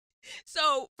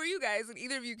So for you guys, and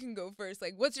either of you can go first,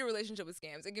 like, what's your relationship with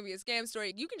scams? It can be a scam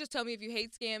story. You can just tell me if you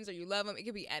hate scams or you love them. It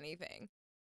could be anything.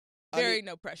 Very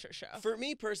no pressure show. For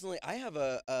me personally, I have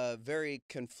a very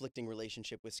conflicting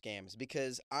relationship with scams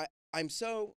because I'm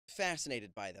so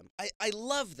fascinated by them. I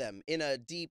love them in a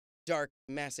deep, dark,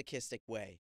 masochistic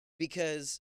way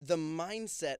because the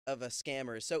mindset of a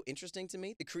scammer is so interesting to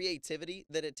me. The creativity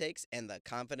that it takes and the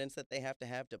confidence that they have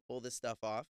to pull this stuff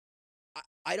off.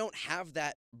 I don't have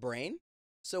that brain.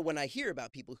 So when I hear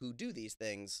about people who do these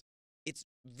things, it's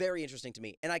very interesting to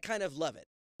me. And I kind of love it.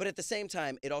 But at the same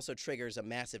time, it also triggers a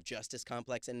massive justice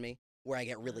complex in me where I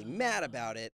get really mad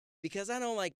about it because I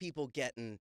don't like people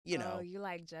getting, you know. Oh, you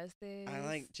like justice? I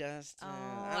like justice. Oh,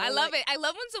 I love it. I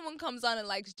love when someone comes on and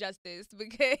likes justice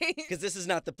because this is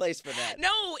not the place for that.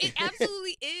 No, it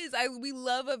absolutely is. We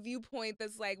love a viewpoint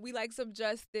that's like, we like some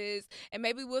justice, and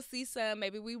maybe we'll see some,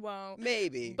 maybe we won't.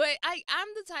 Maybe. But I'm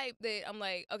the type that I'm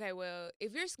like, okay, well,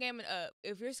 if you're scamming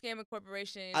if you're scamming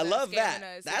corporations, I love that.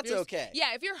 Us, that's okay.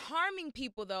 Yeah, if you're harming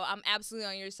people, though, I'm absolutely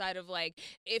on your side of, like,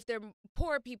 if they're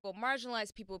poor people,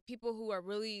 marginalized people, people who are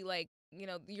really, like, you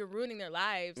know, you're ruining their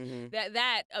lives.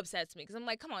 That upsets me because I'm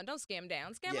like, come on, don't scam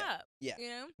down, scam up. Yeah, you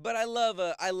know. But I love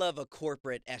a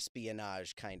corporate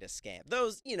espionage kind of scam.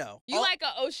 Those, you know, you like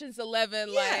a Ocean's 11,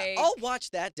 yeah, like. I'll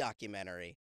watch that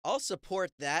documentary. I'll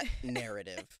support that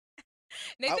narrative.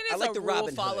 Nathan is like a the rule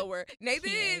Robin follower.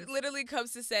 Nathan literally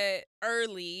comes to set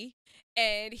early,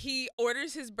 and he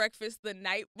orders his breakfast the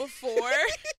night before.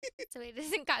 So it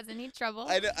doesn't cause any trouble.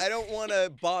 I don't want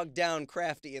to bog down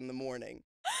Crafty in the morning.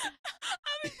 I'll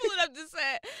be pulling up to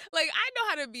set. Like, I know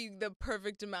how to be the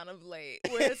perfect amount of late.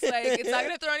 Where it's like, it's not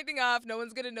going to throw anything off. No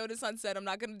one's going to notice on set. I'm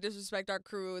not going to disrespect our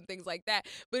crew and things like that.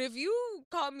 But if you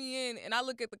call me in and I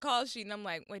look at the call sheet and I'm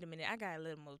like, wait a minute, I got a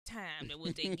little more time than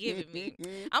what they're giving me,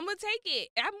 I'm going to take it.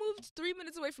 I moved 3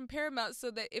 minutes away from Paramount so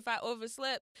that if I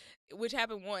overslept, which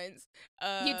happened once.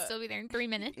 You'd still be there in 3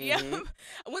 minutes. Yeah.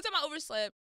 One time I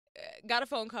overslept. Got a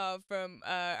phone call from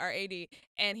our AD,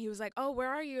 and he was like, oh, where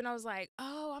are you? And I was like,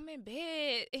 oh, I'm in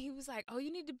bed. And he was like, oh, you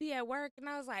need to be at work. And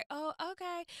I was like, oh,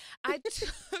 okay. I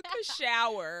took a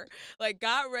shower, like,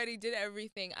 got ready, did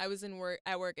everything. I was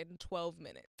at work in 12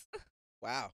 minutes.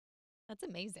 Wow. That's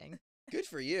amazing. Good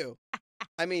for you.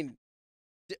 I mean,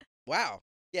 wow.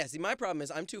 Yeah, see, my problem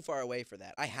is I'm too far away for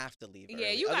that. I have to leave early.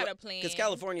 Yeah, you got a plan. Because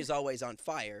California's always on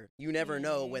fire. You never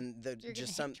know when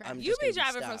You be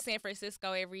driving from San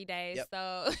Francisco every day,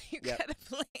 so you got a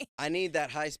plan. I need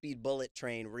that high-speed bullet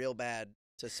train real bad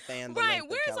to span the right, length of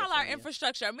where's all our California.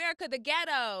 infrastructure? America, the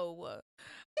ghetto.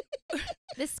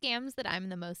 The scams that I'm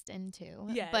the most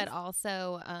into, but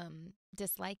also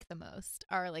dislike the most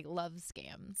are like love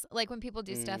scams. Like when people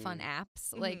do stuff on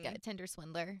apps, like Tinder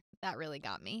Swindler, that really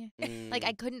got me. Like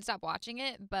I couldn't stop watching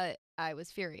it, but I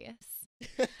was furious.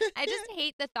 I just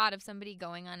hate the thought of somebody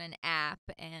going on an app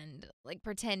and like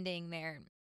pretending they're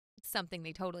something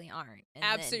they totally aren't.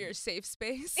 Apps are your safe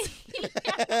space.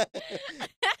 How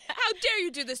dare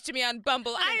you do this to me on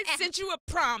Bumble? I sent you a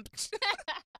prompt.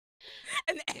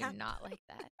 Do not like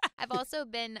that. I've also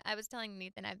been, I was telling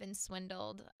Nathan, I've been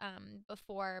swindled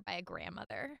before by a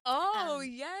grandmother. Oh,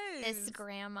 yes. This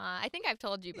grandma, I think I've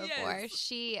told you before. Yes.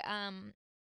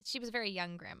 She was a very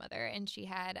young grandmother, and she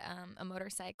had a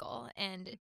motorcycle,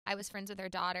 and I was friends with her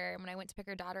daughter, and when I went to pick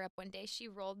her daughter up one day, she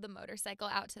rolled the motorcycle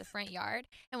out to the front yard,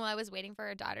 and while I was waiting for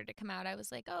her daughter to come out, I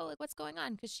was like, oh, like, what's going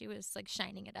on? Because she was, like,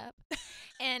 shining it up.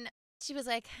 And she was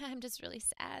like, I'm just really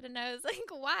sad. And I was like,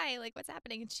 why? Like, what's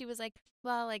happening? And she was like,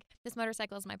 well, like, this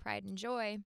motorcycle is my pride and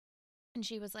joy. And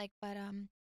she was like, but I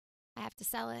have to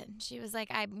sell it. And she was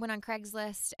like, I went on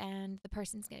Craigslist, and the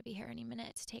person's going to be here any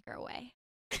minute to take her away.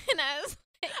 And I was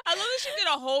like, I love that she did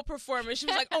a whole performance. She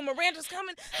was like, oh, Miranda's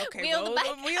coming. Okay, wheel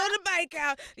the bike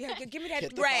out. Yeah, give me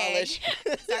that rag.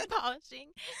 Start polishing.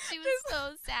 She was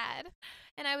so sad.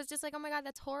 And I was just like, oh, my God,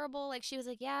 that's horrible. Like, she was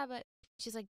like, yeah, but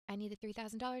she's like, I need the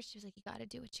 $3,000. She was like, you got to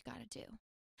do what you got to do.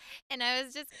 And I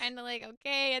was just kind of like,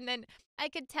 okay. And then I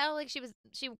could tell, like, she was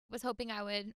hoping I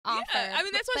would offer. Yeah, I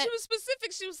mean, that's why she was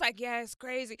specific. She was like, yeah, it's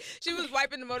crazy. She was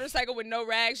wiping the motorcycle with no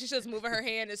rags. She's just moving her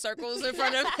hand in circles in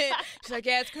front of it. She's like,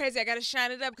 yeah, it's crazy. I got to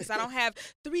shine it up because I don't have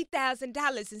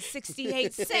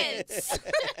 $3,000.68.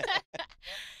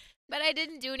 But I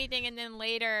didn't do anything, and then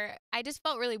later, I just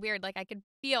felt really weird. Like, I could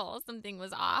feel something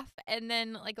was off. And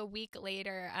then, like, a week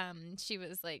later, she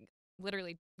was, like,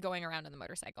 literally going around on the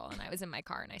motorcycle, and I was in my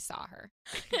car, and I saw her.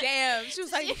 Damn. She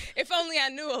was like, if only I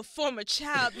knew a former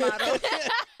child model that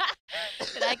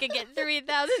I could get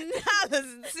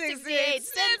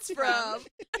 $3,000.68 from.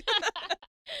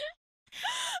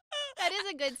 That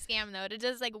is a good scam, though, to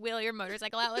just, like, wheel your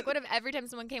motorcycle out. Like, what if every time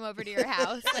someone came over to your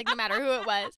house, like, no matter who it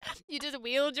was, you just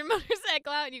wheeled your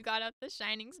motorcycle out and you got out the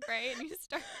shining spray and you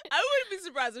started? I wouldn't be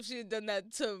surprised if she had done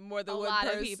that to more than A one lot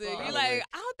of person. people. You're like,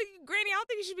 Granny, I don't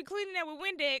think you should be cleaning that with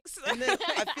Windex. And then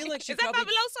I feel like she Is that probably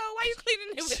Fabuloso? Why are you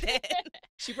cleaning it with that?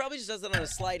 she probably just does it on a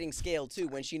sliding scale too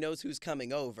when she knows who's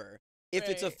coming over. If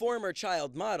it's a Right. former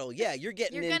child model, yeah, you're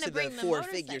getting You're into gonna the bring the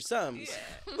four-figure motorcycle. sums.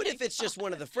 Yeah. But if it's just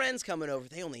one of the friends coming over,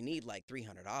 they only need like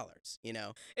 $300, you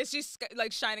know? Is she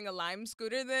like shining a lime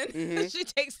scooter then? Mhm. She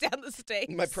takes down the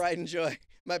stakes. My pride and joy,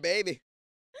 my baby.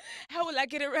 How will I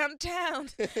get around town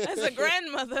as a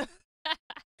grandmother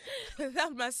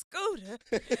without my scooter?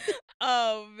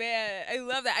 Oh, man. I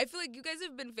love that. I feel like you guys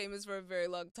have been famous for a very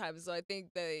long time, so I think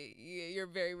that you're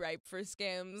very ripe for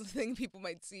scams. I think people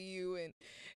might see you and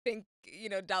think,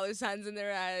 dollar signs in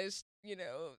their eyes,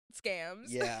 scams.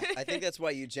 Yeah, I think that's why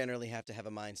you generally have to have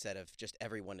a mindset of just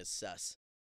everyone is sus.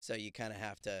 So you kind of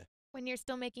have to. When you're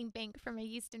still making bank from a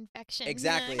yeast infection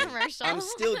Exactly. commercial. I'm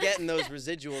still getting those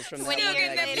residuals from that When one you're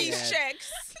getting magazine them getting these ad.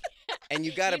 checks. And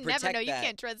you gotta you protect never know. that. You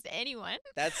can't trust anyone.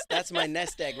 That's my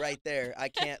nest egg right there. I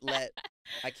can't let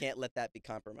that be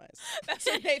compromised. That's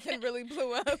when Nathan really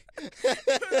blew up. We're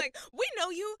like, we know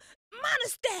you,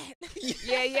 Monostat.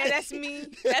 Yeah, that's me.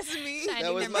 That's me. Shining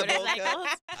That was their my bowl motorcycles.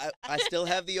 cut. I still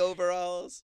have the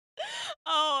overalls.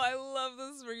 Oh, I love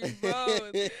this for you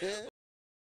both.